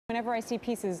Whenever I see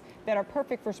pieces that are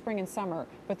perfect for spring and summer,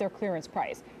 but they're clearance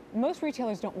price. Most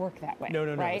retailers don't work that way. No,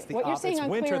 no, no. Right? It's the what you're seeing it's on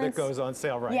winter clearance, that goes on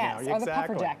sale right yes, now. Or the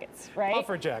puffer jackets, right?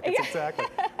 Puffer jackets, exactly.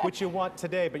 Which you want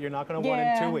today, but you're not going to want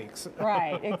in 2 weeks.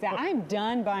 Right, exactly. I'm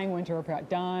done buying winter apparel.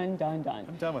 Done, done, done.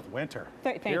 I'm done with winter.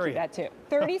 Thank you, that too.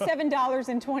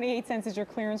 $37.28 is your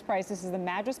clearance price. This is the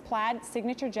Madras Plaid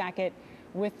signature jacket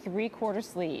with 3/4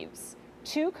 sleeves.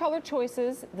 2 color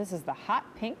choices. This is the hot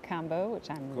pink combo,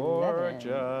 which I'm gorgeous.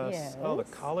 Loving. Yes. Oh, the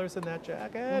colors in that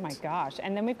jacket. Oh my gosh.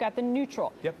 And then we've got the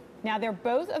neutral. Yep. Now they're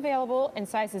both available in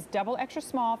sizes double extra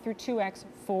small through 2X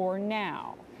for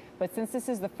now. But since this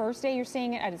is the first day you're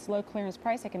seeing it at its low clearance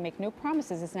price, I can make no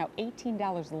promises. It's now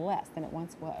 $18 less than it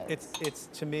once was. It's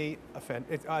to me,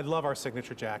 I love our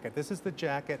signature jacket. This is the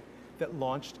jacket that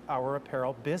launched our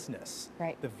apparel business.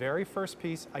 Right. The very first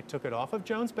piece, I took it off of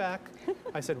Joan's back.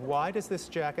 I said, why does this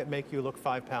jacket make you look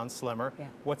 5 pounds slimmer? Yeah.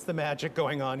 What's the magic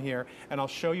going on here? And I'll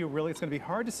show you, really, it's gonna be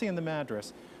hard to see in the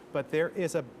Madras, but there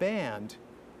is a band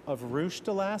of ruched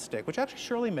elastic, which actually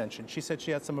Shirley mentioned. She said she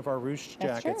had some of our ruched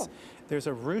jackets. True. There's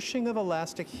a ruching of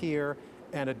elastic here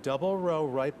and a double row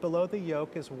right below the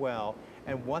yoke as well.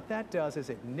 And what that does is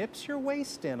it nips your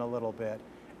waist in a little bit,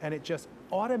 and it just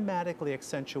automatically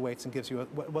accentuates and gives you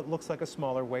what looks like a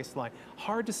smaller waistline.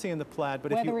 Hard to see in the plaid,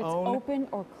 but whether if you it's own open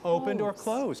or closed. Opened or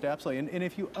closed, absolutely. And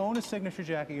if you own a signature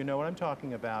jacket, you know what I'm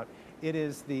talking about. It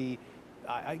is the,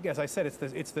 as I said, it's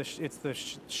the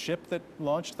ship that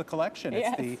launched the collection.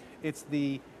 Yes. It's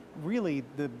really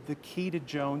the key to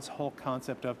Joan's whole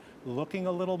concept of looking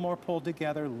a little more pulled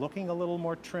together, looking a little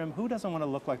more trim. Who doesn't want to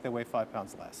look like they weigh 5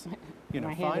 pounds less? You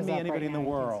know, find me anybody in the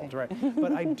world, right?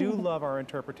 But I do love our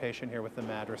interpretation here with the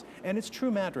Madras. And it's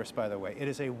true Madras, by the way. It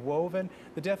is a woven,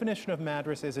 the definition of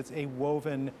Madras is it's a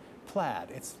woven plaid.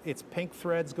 It's pink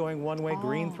threads going one way,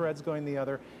 green threads going the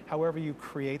other, however you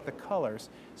create the colors.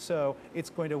 So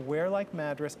it's going to wear like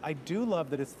Madras. I do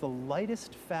love that it's the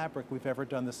lightest fabric we've ever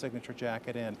done the signature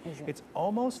jacket in. It's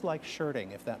almost like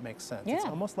shirting, if that makes sense. Yeah. It's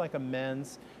almost like a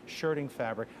men's shirting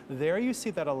fabric. There you see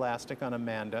that elastic on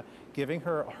Amanda, giving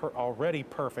her already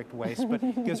perfect waist, but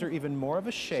gives her even more of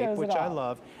a shape, which I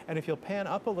love. And if you'll pan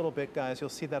up a little bit, guys, you'll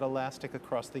see that elastic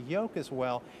across the yoke as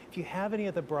well. If you have any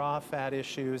of the bra fat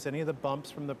issues, any of the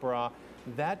bumps from the bra,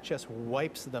 that just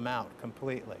wipes them out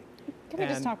completely. Can we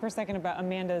just talk for a second about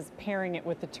Amanda's pairing it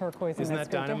with the turquoise? Isn't that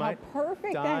dynamite? How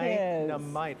perfect that is.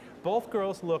 Dynamite. Both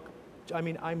girls look, I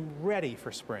mean, I'm ready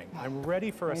for spring. I'm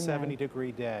ready for a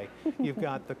 70-degree day. You've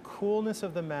got the coolness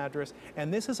of the Madras,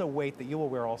 and this is a weight that you will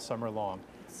wear all summer long.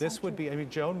 This would be, I mean,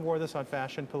 Joan wore this on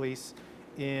Fashion Police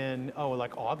in,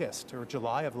 like August or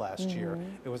July of last year.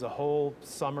 It was a whole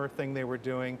summer thing they were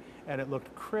doing, and it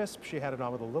looked crisp. She had it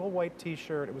on with a little white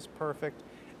t-shirt. It was perfect.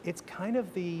 It's kind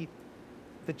of the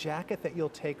jacket that you'll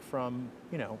take from,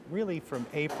 you know, really from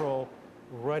April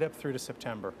right up through to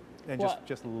September. And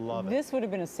just love it. This would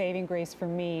have been a saving grace for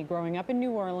me growing up in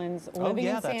New Orleans, living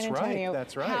in San Antonio.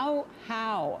 That's right.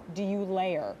 How do you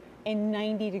layer in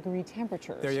 90-degree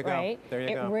temperatures? There you right? go. There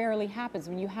you go. It rarely happens.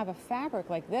 When you have a fabric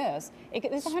like this,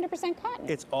 it's 100% cotton.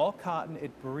 It's all cotton.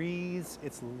 It breathes.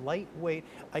 It's lightweight.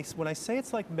 When I say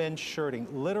it's like men's shirting,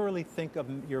 literally think of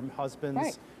your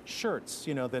husband's shirts,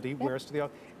 you know, that he wears to the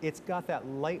office. It's got that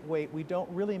lightweight. We don't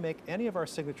really make any of our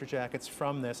signature jackets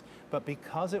from this, but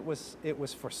because it was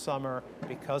for summer,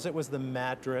 because it was the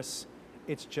Madras,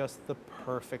 it's just the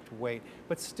perfect weight,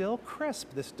 but still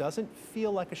crisp. This doesn't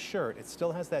feel like a shirt. It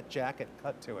still has that jacket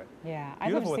cut to it. Yeah,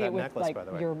 I'd love to see it with necklace, like by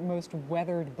the way. Your most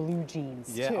weathered blue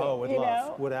jeans yeah,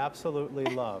 too. Would absolutely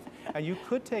love. And you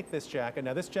could take this jacket.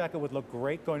 Now this jacket would look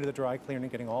great going to the dry cleaner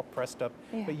and getting all pressed up,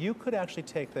 but you could actually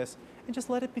take this and just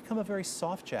let it become a very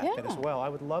soft jacket as well. I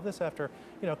would love this after,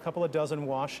 you know, a couple of dozen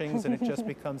washings, and it just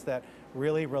becomes that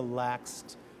really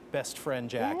relaxed best friend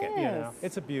jacket. You know,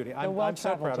 it's a beauty. I'm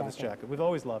so proud of this jacket. We've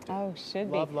always loved it. Oh, should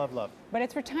be. Love, love, love. But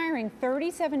it's retiring.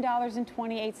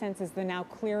 $37.28 is the now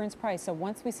clearance price. So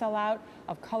once we sell out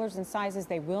of colors and sizes,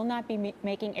 they will not be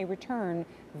making a return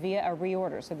via a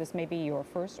reorder. So this may be your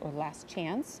first or last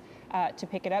chance to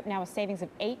pick it up. Now a savings of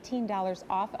 $18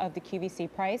 off of the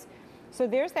QVC price. So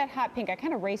there's that hot pink. I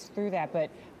kind of raced through that, but I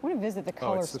want to visit the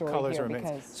color story the colors here are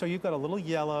amazing. because so you've got a little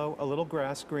yellow, a little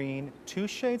grass green, 2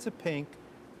 shades of pink,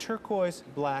 turquoise,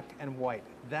 black, and white.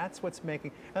 That's what's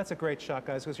making, that's a great shot,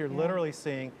 guys, because you're literally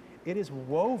seeing it is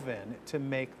woven to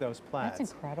make those plaids.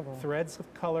 That's incredible. Threads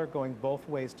of color going both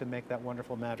ways to make that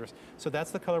wonderful Madras. So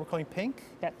that's the color we're calling pink,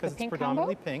 because it's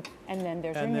predominantly pink. And then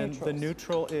there's your neutrals. And then the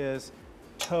neutral is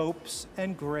taupes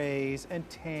and grays and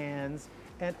tans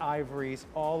and ivories,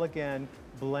 all again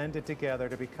blended together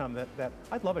to become that.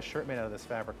 I'd love a shirt made out of this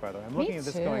fabric, by the way. I'm Me looking at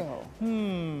this going,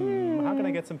 how can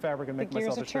I get some fabric and make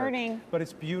myself a shirt? Turning. But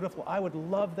it's beautiful. I would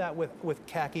love that with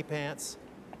khaki pants,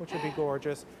 which would be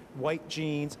gorgeous. White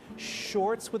jeans,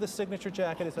 shorts with a signature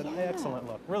jacket is an excellent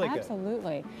look. Really good.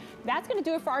 Absolutely. That's going to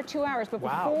do it for our 2 hours. But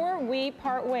before we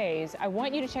part ways, I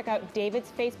want you to check out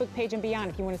David's Facebook page and beyond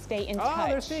if you want to stay in touch. Oh,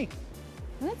 there's me.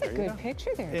 Well, that's a good picture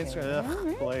there,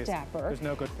 David. Dapper. There's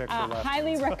no good picture left.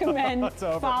 Highly recommend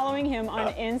following him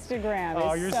on Instagram.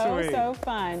 Oh, it's you're so, sweet. so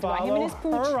fun. Follow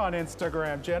her on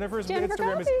Instagram. Jennifer's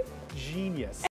Instagram Coffey. is genius.